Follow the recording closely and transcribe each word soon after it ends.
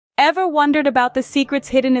Ever wondered about the secrets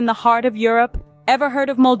hidden in the heart of Europe? Ever heard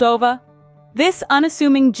of Moldova? This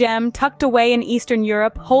unassuming gem tucked away in Eastern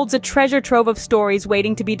Europe holds a treasure trove of stories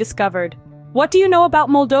waiting to be discovered. What do you know about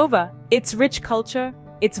Moldova? Its rich culture,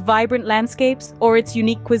 its vibrant landscapes, or its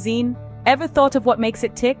unique cuisine? Ever thought of what makes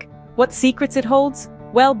it tick? What secrets it holds?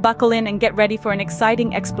 Well, buckle in and get ready for an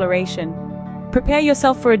exciting exploration. Prepare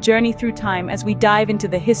yourself for a journey through time as we dive into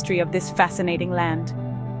the history of this fascinating land.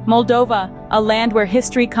 Moldova, a land where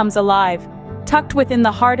history comes alive. Tucked within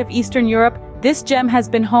the heart of Eastern Europe, this gem has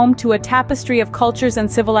been home to a tapestry of cultures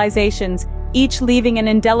and civilizations, each leaving an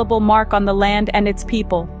indelible mark on the land and its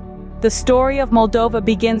people. The story of Moldova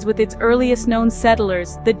begins with its earliest known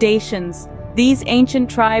settlers, the Dacians. These ancient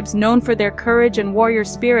tribes, known for their courage and warrior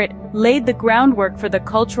spirit, laid the groundwork for the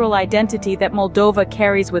cultural identity that Moldova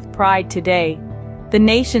carries with pride today. The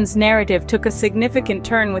nation's narrative took a significant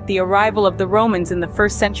turn with the arrival of the Romans in the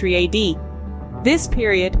 1st century AD. This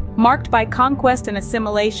period, marked by conquest and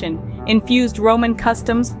assimilation, infused Roman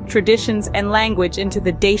customs, traditions, and language into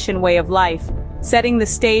the Dacian way of life, setting the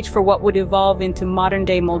stage for what would evolve into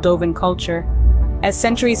modern-day Moldovan culture. As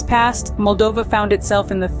centuries passed, Moldova found itself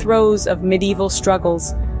in the throes of medieval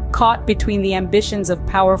struggles, caught between the ambitions of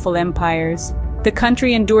powerful empires. The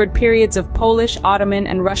country endured periods of Polish, Ottoman,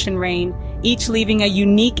 and Russian reign, each leaving a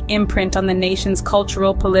unique imprint on the nation's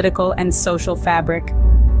cultural, political, and social fabric.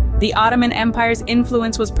 The Ottoman Empire's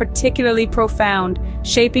influence was particularly profound,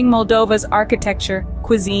 shaping Moldova's architecture,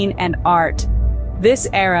 cuisine, and art. This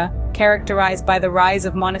era, characterized by the rise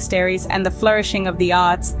of monasteries and the flourishing of the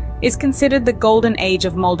arts, is considered the golden age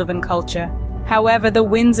of Moldovan culture. However, the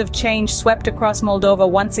winds of change swept across Moldova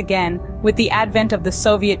once again with the advent of the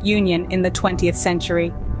Soviet Union in the 20th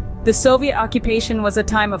century. The Soviet occupation was a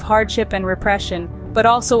time of hardship and repression, but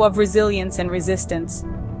also of resilience and resistance.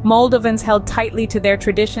 Moldovans held tightly to their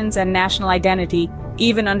traditions and national identity,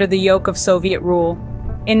 even under the yoke of Soviet rule.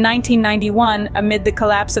 In 1991, amid the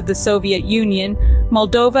collapse of the Soviet Union,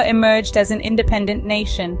 Moldova emerged as an independent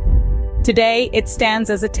nation. Today, it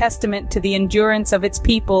stands as a testament to the endurance of its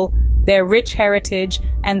people, their rich heritage,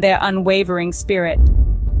 and their unwavering spirit.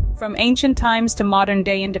 From ancient times to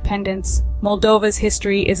modern-day independence, Moldova's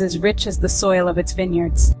history is as rich as the soil of its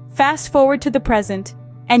vineyards. Fast forward to the present,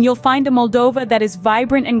 and you'll find a Moldova that is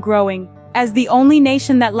vibrant and growing. As the only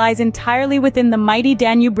nation that lies entirely within the mighty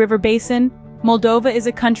Danube River basin, Moldova is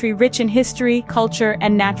a country rich in history, culture,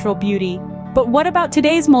 and natural beauty. But what about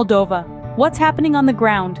today's Moldova? What's happening on the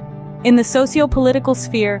ground? In the socio-political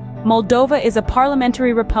sphere, Moldova is a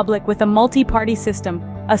parliamentary republic with a multi-party system,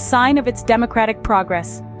 a sign of its democratic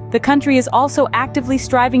progress. The country is also actively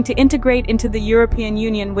striving to integrate into the European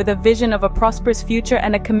Union with a vision of a prosperous future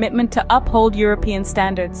and a commitment to uphold European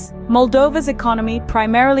standards. Moldova's economy,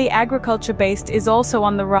 primarily agriculture-based, is also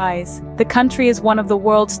on the rise. The country is one of the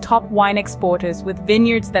world's top wine exporters, with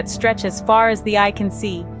vineyards that stretch as far as the eye can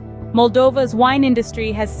see. Moldova's wine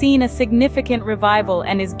industry has seen a significant revival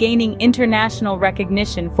and is gaining international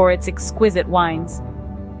recognition for its exquisite wines.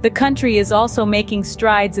 The country is also making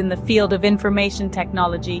strides in the field of information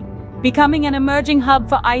technology, becoming an emerging hub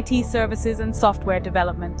for IT services and software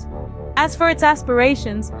development. As for its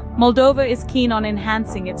aspirations, Moldova is keen on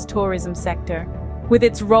enhancing its tourism sector. With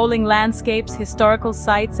its rolling landscapes, historical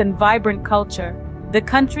sites, and vibrant culture, the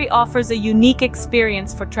country offers a unique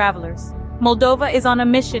experience for travelers. Moldova is on a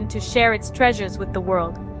mission to share its treasures with the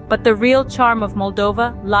world, but the real charm of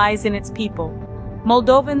Moldova lies in its people.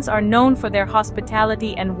 Moldovans are known for their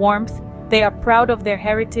hospitality and warmth. They are proud of their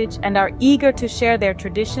heritage and are eager to share their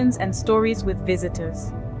traditions and stories with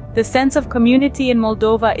visitors. The sense of community in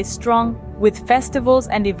Moldova is strong, with festivals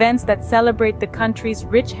and events that celebrate the country's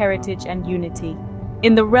rich heritage and unity.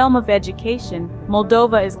 In the realm of education,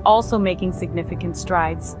 Moldova is also making significant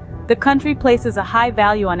strides. The country places a high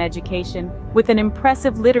value on education, with an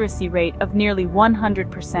impressive literacy rate of nearly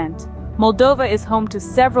 100%. Moldova is home to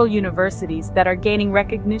several universities that are gaining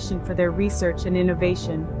recognition for their research and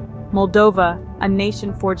innovation. Moldova, a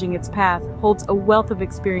nation forging its path, holds a wealth of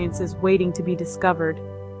experiences waiting to be discovered.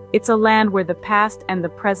 It's a land where the past and the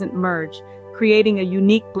present merge, creating a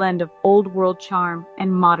unique blend of old-world charm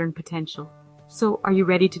and modern potential. So, are you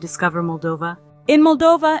ready to discover Moldova? In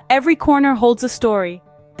Moldova, every corner holds a story.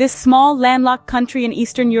 This small, landlocked country in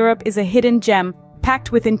Eastern Europe is a hidden gem,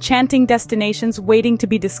 packed with enchanting destinations waiting to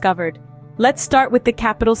be discovered. Let's start with the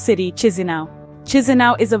capital city, Chisinau.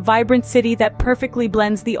 Chisinau is a vibrant city that perfectly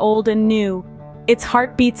blends the old and new. Its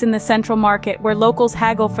heart beats in the central market, where locals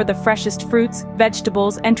haggle for the freshest fruits,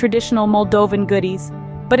 vegetables, and traditional Moldovan goodies.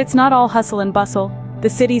 But it's not all hustle and bustle. The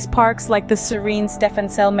city's parks, like the serene Stefan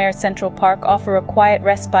Selmer Central Park, offer a quiet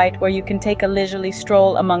respite where you can take a leisurely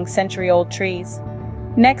stroll among century-old trees.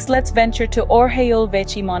 Next, let's venture to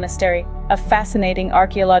Orheiul Monastery, a fascinating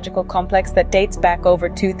archaeological complex that dates back over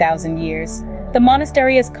 2,000 years. The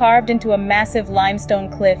monastery is carved into a massive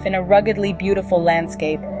limestone cliff in a ruggedly beautiful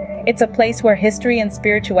landscape. It's a place where history and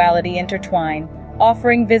spirituality intertwine,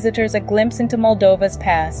 offering visitors a glimpse into Moldova's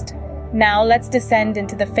past. Now let's descend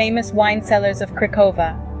into the famous wine cellars of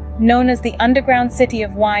Craiova. Known as the underground city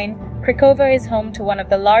of wine, Craiova is home to one of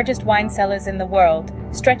the largest wine cellars in the world,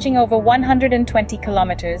 stretching over 120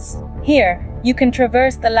 kilometers. Here, you can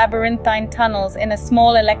traverse the labyrinthine tunnels in a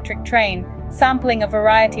small electric train, sampling a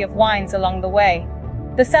variety of wines along the way.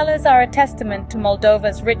 The cellars are a testament to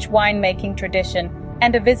Moldova's rich winemaking tradition,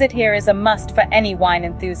 and a visit here is a must for any wine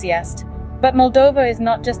enthusiast. But Moldova is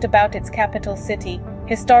not just about its capital city,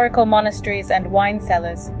 historical monasteries and wine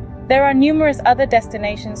cellars. There are numerous other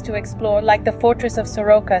destinations to explore, like the fortress of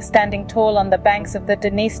Soroca standing tall on the banks of the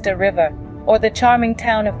Dniester River, or the charming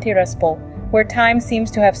town of Tiraspol, where time seems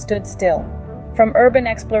to have stood still. From urban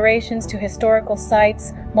explorations to historical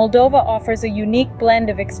sites, Moldova offers a unique blend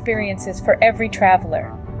of experiences for every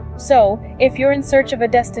traveler. So, if you're in search of a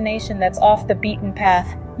destination that's off the beaten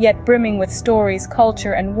path, yet brimming with stories,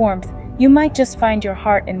 culture, and warmth, you might just find your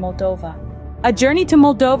heart in Moldova. A journey to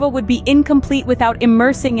Moldova would be incomplete without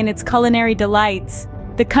immersing in its culinary delights.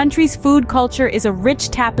 The country's food culture is a rich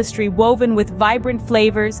tapestry woven with vibrant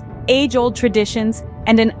flavors, age-old traditions,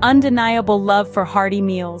 and an undeniable love for hearty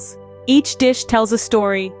meals. Each dish tells a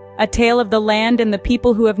story, a tale of the land and the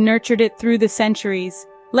people who have nurtured it through the centuries.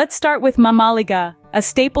 Let's start with mamaliga, a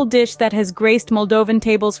staple dish that has graced Moldovan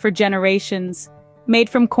tables for generations. Made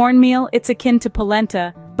from cornmeal, it's akin to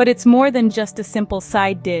polenta, but it's more than just a simple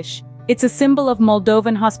side dish. It's a symbol of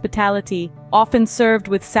Moldovan hospitality, often served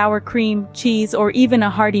with sour cream, cheese, or even a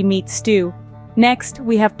hearty meat stew. Next,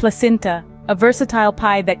 we have placinta, a versatile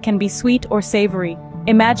pie that can be sweet or savory.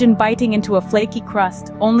 Imagine biting into a flaky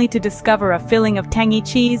crust, only to discover a filling of tangy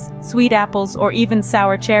cheese, sweet apples, or even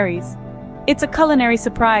sour cherries. It's a culinary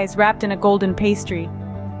surprise wrapped in a golden pastry.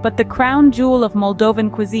 But the crown jewel of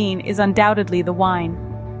Moldovan cuisine is undoubtedly the wine.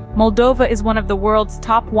 Moldova is one of the world's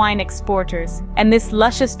top wine exporters, and this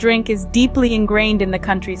luscious drink is deeply ingrained in the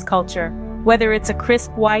country's culture. Whether it's a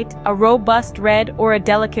crisp white, a robust red, or a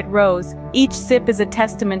delicate rose, each sip is a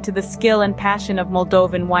testament to the skill and passion of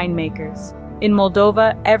Moldovan winemakers. In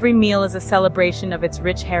Moldova, every meal is a celebration of its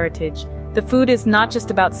rich heritage. The food is not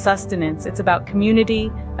just about sustenance, it's about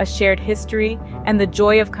community, a shared history, and the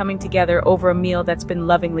joy of coming together over a meal that's been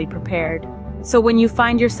lovingly prepared. So when you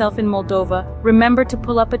find yourself in Moldova, remember to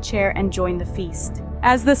pull up a chair and join the feast.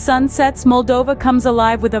 As the sun sets, Moldova comes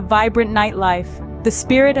alive with a vibrant nightlife. The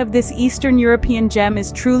spirit of this Eastern European gem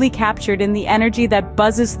is truly captured in the energy that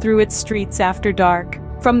buzzes through its streets after dark.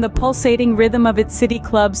 From the pulsating rhythm of its city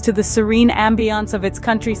clubs to the serene ambience of its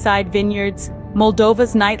countryside vineyards,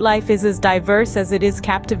 Moldova's nightlife is as diverse as it is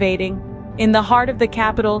captivating. In the heart of the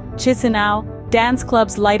capital, Chisinau, dance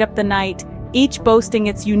clubs light up the night, each boasting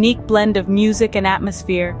its unique blend of music and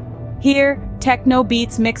atmosphere. Here, techno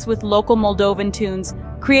beats mix with local Moldovan tunes,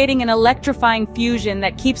 creating an electrifying fusion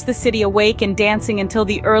that keeps the city awake and dancing until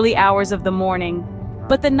the early hours of the morning.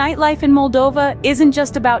 But the nightlife in Moldova isn't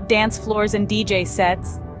just about dance floors and DJ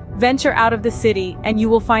sets. Venture out of the city and you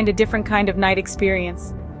will find a different kind of night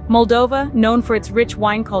experience. Moldova, known for its rich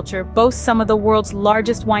wine culture, boasts some of the world's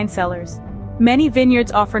largest wine cellars. Many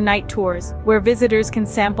vineyards offer night tours, where visitors can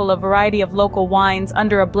sample a variety of local wines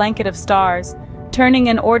under a blanket of stars, turning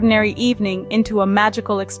an ordinary evening into a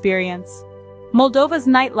magical experience. Moldova's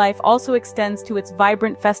nightlife also extends to its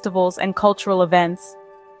vibrant festivals and cultural events.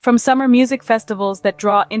 From summer music festivals that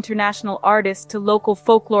draw international artists to local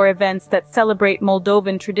folklore events that celebrate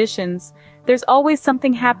Moldovan traditions, there's always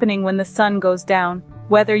something happening when the sun goes down.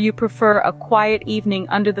 Whether you prefer a quiet evening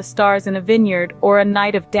under the stars in a vineyard or a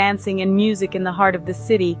night of dancing and music in the heart of the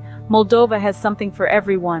city, Moldova has something for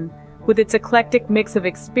everyone. With its eclectic mix of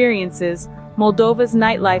experiences, Moldova's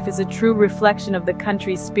nightlife is a true reflection of the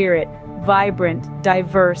country's spirit, vibrant,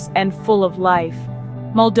 diverse, and full of life.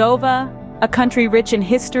 Moldova, a country rich in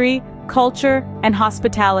history, culture, and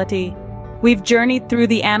hospitality. We've journeyed through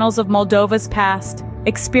the annals of Moldova's past,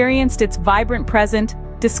 experienced its vibrant present,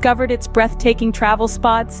 discovered its breathtaking travel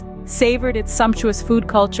spots, savored its sumptuous food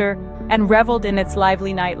culture, and reveled in its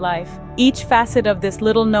lively nightlife. Each facet of this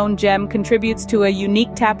little-known gem contributes to a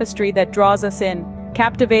unique tapestry that draws us in,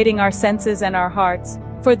 captivating our senses and our hearts.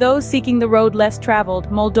 For those seeking the road less traveled,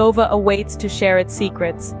 Moldova awaits to share its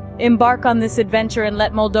secrets. Embark on this adventure and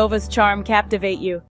let Moldova's charm captivate you.